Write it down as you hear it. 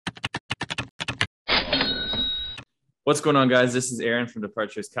What's going on, guys? This is Aaron from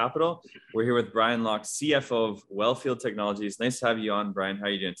Departures Capital. We're here with Brian Locke, CFO of Wellfield Technologies. Nice to have you on, Brian. How are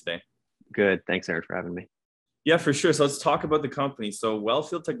you doing today? Good. Thanks, Aaron, for having me. Yeah, for sure. So let's talk about the company. So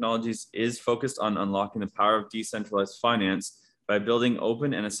Wellfield Technologies is focused on unlocking the power of decentralized finance by building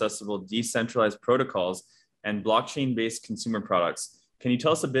open and accessible decentralized protocols and blockchain-based consumer products. Can you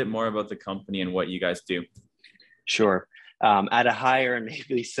tell us a bit more about the company and what you guys do? Sure. At a higher and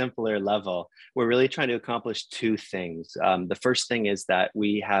maybe simpler level, we're really trying to accomplish two things. The first thing is that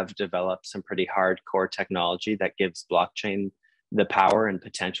we have developed some pretty hardcore technology that gives blockchain the power and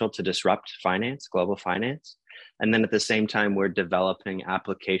potential to disrupt finance, global finance. And then at the same time, we're developing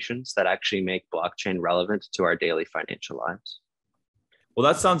applications that actually make blockchain relevant to our daily financial lives.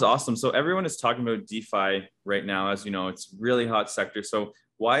 Well, that sounds awesome. So everyone is talking about DeFi right now. As you know, it's really hot sector. So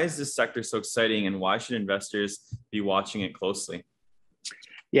why is this sector so exciting and why should investors be watching it closely?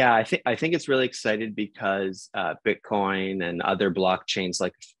 Yeah, I think it's really excited because Bitcoin and other blockchains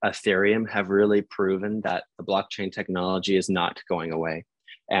like Ethereum have really proven that the blockchain technology is not going away.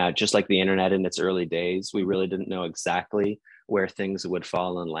 Just like the internet in its early days, we really didn't know exactly where things would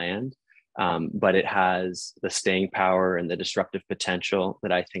fall and land. But it has the staying power and the disruptive potential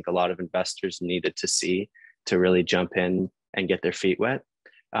that I think a lot of investors needed to see to really jump in and get their feet wet.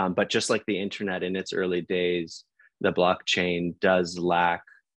 But just like the internet in its early days, the blockchain does lack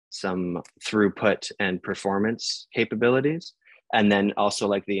some throughput and performance capabilities. And then also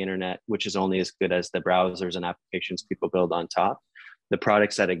like the internet, which is only as good as the browsers and applications people build on top. The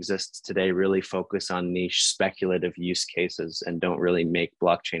products that exist today really focus on niche speculative use cases and don't really make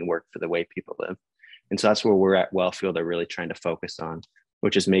blockchain work for the way people live. And so that's where we're at Wellfield are really trying to focus on,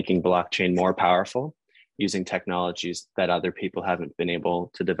 which is making blockchain more powerful using technologies that other people haven't been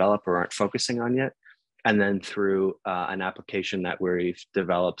able to develop or aren't focusing on yet. And then through an application that we've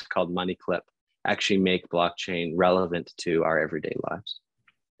developed called MoneyClip, actually make blockchain relevant to our everyday lives.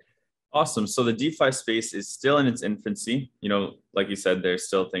 Awesome. So the DeFi space is still in its infancy. You know, like you said, there's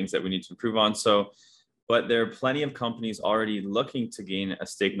still things that we need to improve on. But there are plenty of companies already looking to gain a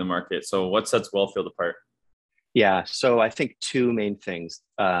stake in the market. So what sets Wellfield apart? Yeah, so I think two main things.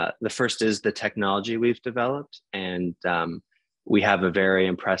 The first is the technology we've developed, and we have a very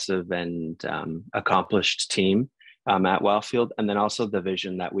impressive and accomplished team at Wellfield, and then also the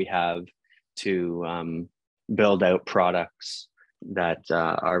vision that we have to build out products that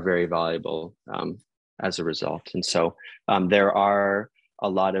are very valuable as a result. And so there are a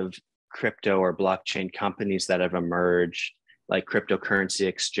lot of crypto or blockchain companies that have emerged, like cryptocurrency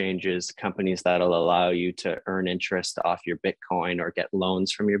exchanges, companies that'll allow you to earn interest off your Bitcoin or get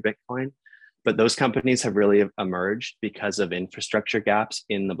loans from your Bitcoin. But those companies have really emerged because of infrastructure gaps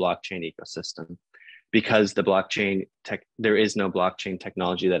in the blockchain ecosystem. Because there is no blockchain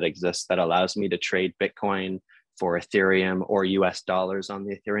technology that exists that allows me to trade Bitcoin for Ethereum or US dollars on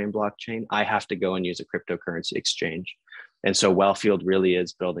the Ethereum blockchain, I have to go and use a cryptocurrency exchange. And so Wellfield really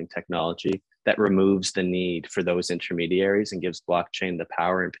is building technology that removes the need for those intermediaries and gives blockchain the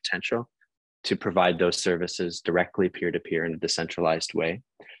power and potential to provide those services directly peer-to-peer in a decentralized way.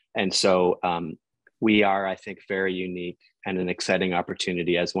 And so we are, I think, very unique and an exciting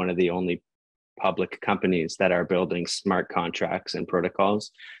opportunity as one of the only public companies that are building smart contracts and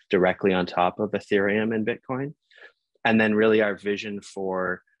protocols directly on top of Ethereum and Bitcoin. And then really our vision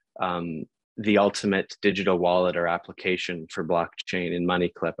for the ultimate digital wallet or application for blockchain in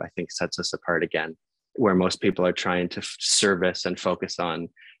MoneyClip, I think sets us apart again, where most people are trying to service and focus on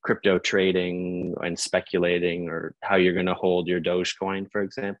crypto trading and speculating or how you're going to hold your Dogecoin, for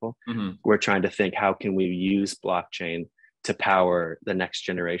example. Mm-hmm. We're trying to think, how can we use blockchain to power the next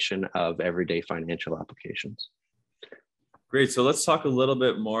generation of everyday financial applications? Great. So let's talk a little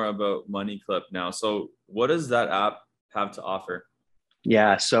bit more about MoneyClip now. So what does that app have to offer?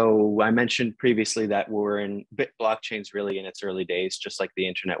 Yeah, so I mentioned previously that blockchain's really in its early days, just like the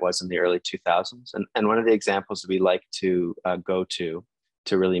internet was in the early 2000s. And one of the examples we like to go to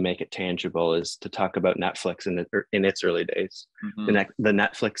really make it tangible is to talk about Netflix in its early days. Mm-hmm. The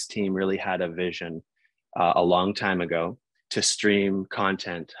Netflix team really had a vision a long time ago to stream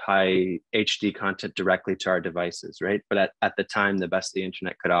content, high HD content directly to our devices, right? But at the time, the best the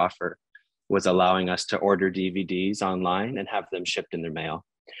internet could offer was allowing us to order DVDs online and have them shipped in their mail.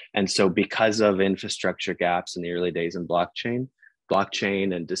 And so because of infrastructure gaps in the early days in blockchain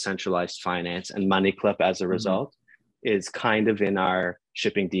and decentralized finance and MoneyClip as a result is kind of in our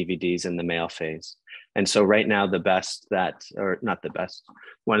shipping DVDs in the mail phase. And so right now, one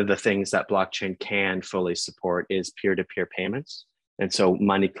of the things that blockchain can fully support is peer-to-peer payments. And so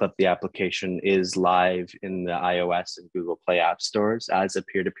MoneyClip, the application, is live in the iOS and Google Play app stores as a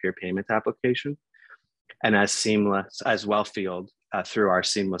peer-to-peer payment application. and as seamless as Wellfield through our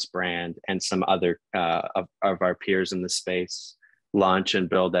seamless brand and some other of our peers in the space launch and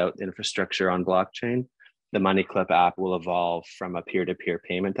build out infrastructure on blockchain, the MoneyClip app will evolve from a peer-to-peer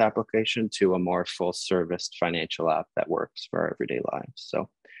payment application to a more full-service financial app that works for our everyday lives. So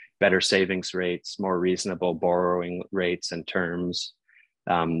better savings rates, more reasonable borrowing rates and terms,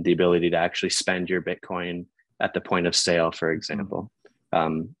 the ability to actually spend your Bitcoin at the point of sale, for example,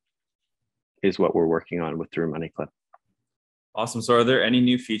 is what we're working on through MoneyClip. Awesome. So are there any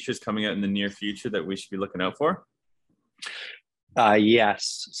new features coming out in the near future that we should be looking out for?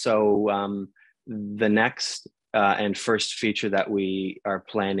 Yes. So the next and first feature that we are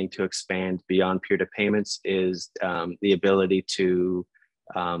planning to expand beyond peer-to-peer payments is the ability to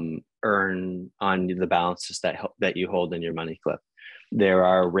earn on the balances that you hold in your MoneyClip. There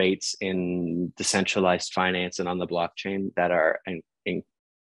are rates in decentralized finance and on the blockchain that are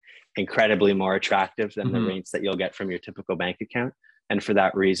incredibly more attractive than the rates that you'll get from your typical bank account. And for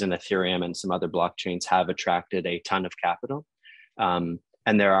that reason, Ethereum and some other blockchains have attracted a ton of capital.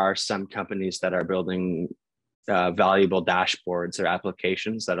 And there are some companies that are building valuable dashboards or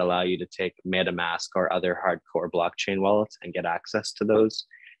applications that allow you to take MetaMask or other hardcore blockchain wallets and get access to those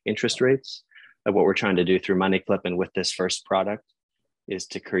interest rates. What we're trying to do through MoneyClip and with this first product is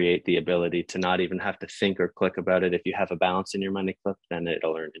to create the ability to not even have to think or click about it. If you have a balance in your MoneyClip, then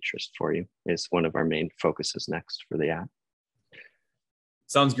it'll earn interest for you, is one of our main focuses next for the app.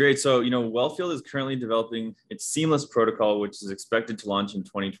 Sounds great. So, Wellfield is currently developing its seamless protocol, which is expected to launch in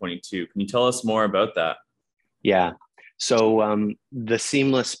 2022. Can you tell us more about that? Yeah. So the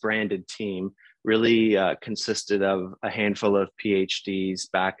seamless branded team really consisted of a handful of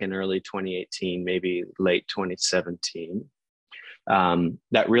PhDs back in early 2018, maybe late 2017.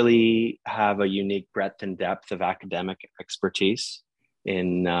 That really have a unique breadth and depth of academic expertise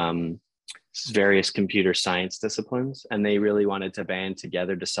in various computer science disciplines, and they really wanted to band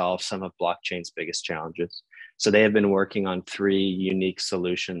together to solve some of blockchain's biggest challenges. So they have been working on 3 unique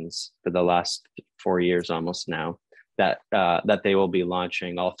solutions for the last 4 years almost now that they will be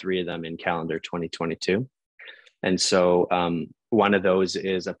launching, all 3 of them in calendar 2022. And so one of those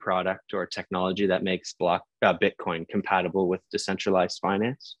is a product or technology that makes Bitcoin compatible with decentralized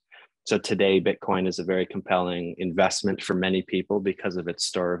finance. So today, Bitcoin is a very compelling investment for many people because of its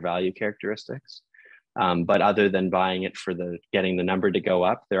store of value characteristics. But other than buying it for getting the number to go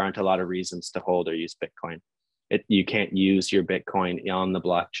up, there aren't a lot of reasons to hold or use Bitcoin. You can't use your Bitcoin on the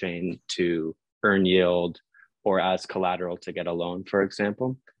blockchain to earn yield or as collateral to get a loan, for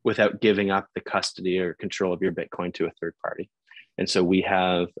example, without giving up the custody or control of your Bitcoin to a third party. And so we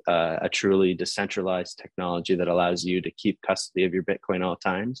have a truly decentralized technology that allows you to keep custody of your Bitcoin all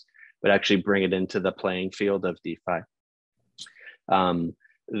times, but actually bring it into the playing field of DeFi.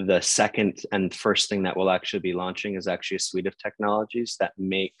 The second and first thing that we'll actually be launching is actually a suite of technologies that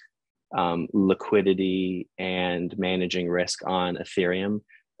make liquidity and managing risk on Ethereum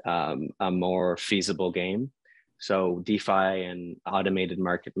a more feasible game. So DeFi and automated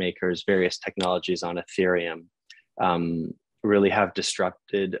market makers, various technologies on Ethereum really have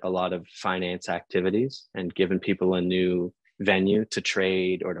disrupted a lot of finance activities and given people a new venue to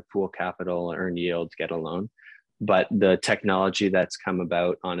trade or to pool capital, earn yield, get a loan. But the technology that's come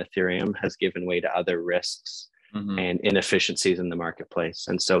about on Ethereum has given way to other risks and inefficiencies in the marketplace.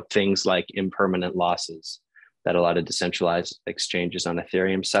 And so things like impermanent losses that a lot of decentralized exchanges on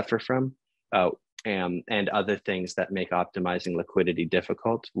Ethereum suffer from, and other things that make optimizing liquidity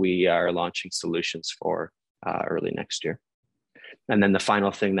difficult, we are launching solutions for early next year. And then the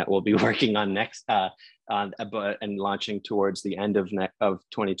final thing that we'll be working on next and launching towards the end of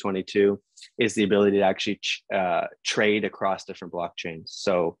 2022 is the ability to actually trade across different blockchains.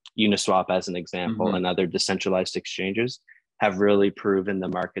 So Uniswap, as an example, and other decentralized exchanges have really proven the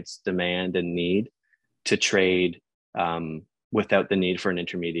market's demand and need to trade without the need for an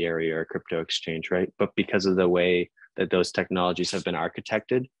intermediary or a crypto exchange, right? But because of the way that those technologies have been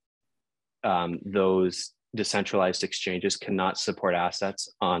architected, those decentralized exchanges cannot support assets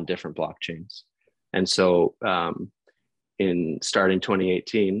on different blockchains. And so in starting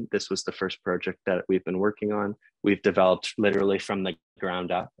 2018, this was the first project that we've been working on. We've developed literally from the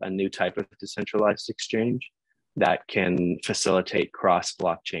ground up a new type of decentralized exchange that can facilitate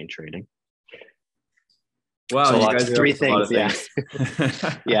cross-blockchain trading. Wow, so you guys 3 things. Yeah.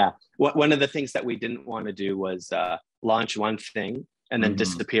 Yeah. One of the things that we didn't want to do was launch one thing and then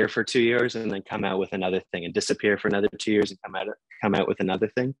disappear for 2 years and then come out with another thing and disappear for another 2 years and come out with another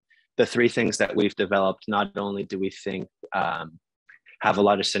thing. The 3 things that we've developed, not only do we think have a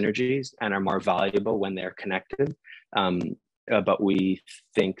lot of synergies and are more valuable when they're connected, but we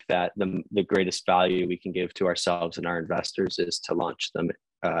think that the greatest value we can give to ourselves and our investors is to launch them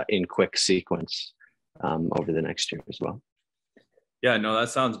in quick sequence over the next year as well. Yeah, no, that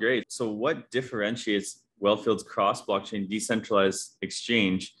sounds great. So what differentiates Wellfield's cross-blockchain decentralized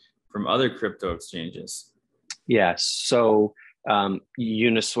exchange from other crypto exchanges? Yeah, so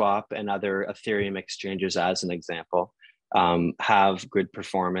Uniswap and other Ethereum exchanges, as an example, have good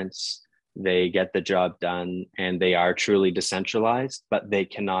performance. They get the job done and they are truly decentralized, but they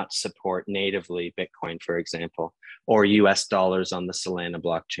cannot support natively Bitcoin, for example, or US dollars on the Solana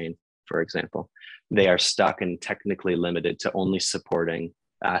blockchain, for example. They are stuck and technically limited to only supporting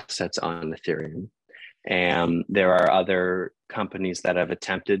assets on Ethereum. And there are other companies that have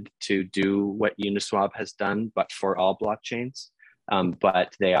attempted to do what Uniswap has done, but for all blockchains.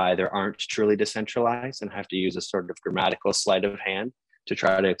 But they either aren't truly decentralized and have to use a sort of grammatical sleight of hand to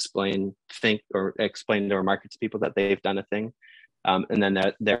try to explain or market to people that they've done a thing. And then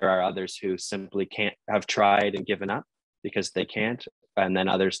there are others who simply have tried and given up because they can't. And then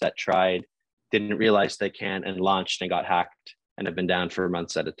others that tried, didn't realize they can, and launched and got hacked and have been down for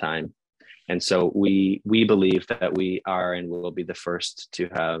months at a time. And so we believe that we are and will be the first to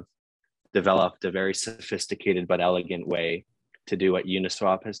have developed a very sophisticated but elegant way to do what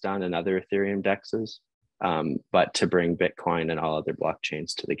Uniswap has done and other Ethereum dexes, but to bring Bitcoin and all other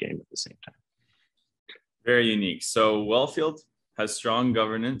blockchains to the game at the same time. Very unique. So Wellfield has strong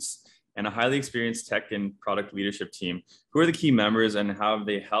governance and a highly experienced tech and product leadership team. Who are the key members and how have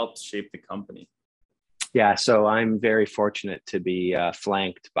they helped shape the company? Yeah, so I'm very fortunate to be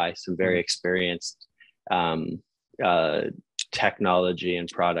flanked by some very experienced technology and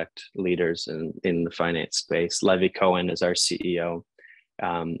product leaders in the finance space. Levy Cohen is our CEO,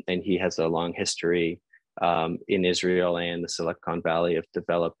 and he has a long history in Israel and the Silicon Valley of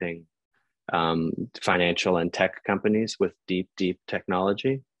developing financial and tech companies with deep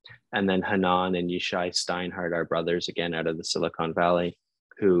technology. And then Hanan and Yishai Steinhardt are brothers, again, out of the Silicon Valley,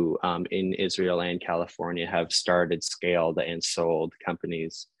 who in Israel and California have started, scaled, and sold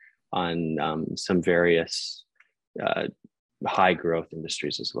companies on some various high growth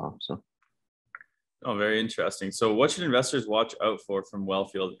industries as well. So, oh, very interesting. So what should investors watch out for from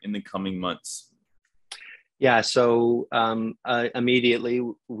Wellfield in the coming months? Yeah, so immediately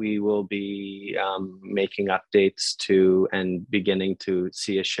we will be making updates to and beginning to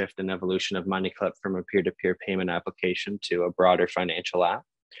see a shift and evolution of MoneyClip from a peer-to-peer payment application to a broader financial app.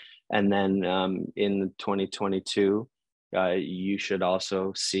 And then in 2022, you should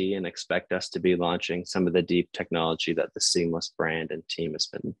also see and expect us to be launching some of the deep technology that the Seamless brand and team has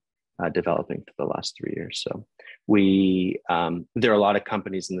been developing for the last 3 years. So there are a lot of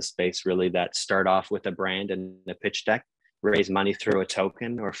companies in the space really that start off with a brand and a pitch deck, raise money through a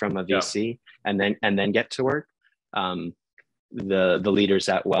token or from a VC, and then get to work. The leaders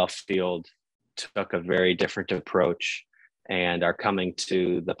at Wellfield took a very different approach and are coming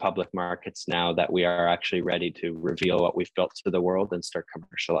to the public markets now that we are actually ready to reveal what we've built to the world and start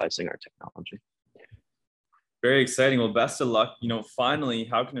commercializing our technology. Very exciting. Well, best of luck. Finally,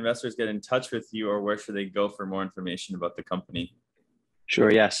 how can investors get in touch with you, or where should they go for more information about the company?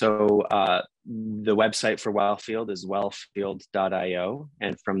 Sure. Yeah. So the website for Wellfield is wellfield.io.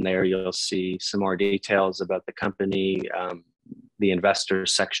 And from there, you'll see some more details about the company. The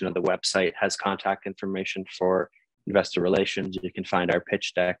investors section of the website has contact information for investor relations. You can find our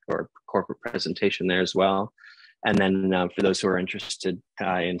pitch deck or corporate presentation there as well. And then for those who are interested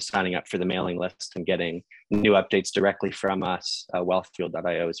in signing up for the mailing list and getting new updates directly from us,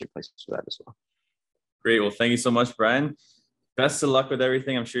 wellfield.io is your place for that as well. Great. Well, thank you so much, Brian. Best of luck with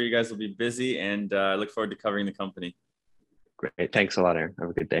everything. I'm sure you guys will be busy, and I look forward to covering the company. Great. Thanks a lot, Aaron.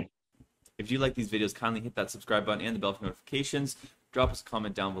 Have a good day. If you like these videos, kindly hit that subscribe button and the bell for notifications. Drop us a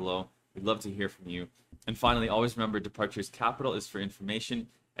comment down below. We'd love to hear from you. And finally, always remember, Departures Capital is for information,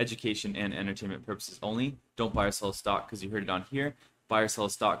 education, and entertainment purposes only. Don't buy or sell a stock because you heard it on here. Buy or sell a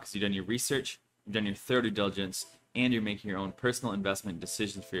stock because you've done your research, you've done your thorough due diligence, and you're making your own personal investment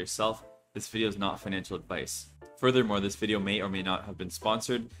decisions for yourself. This video is not financial advice. Furthermore, this video may or may not have been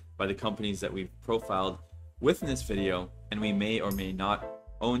sponsored by the companies that we've profiled within this video, and we may or may not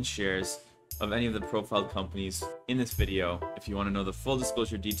own shares of any of the profiled companies in this video. If you want to know the full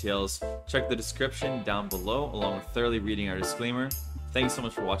disclosure details, check the description down below, along with thoroughly reading our disclaimer. Thanks so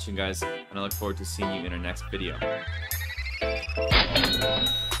much for watching, guys, and I look forward to seeing you in our next video.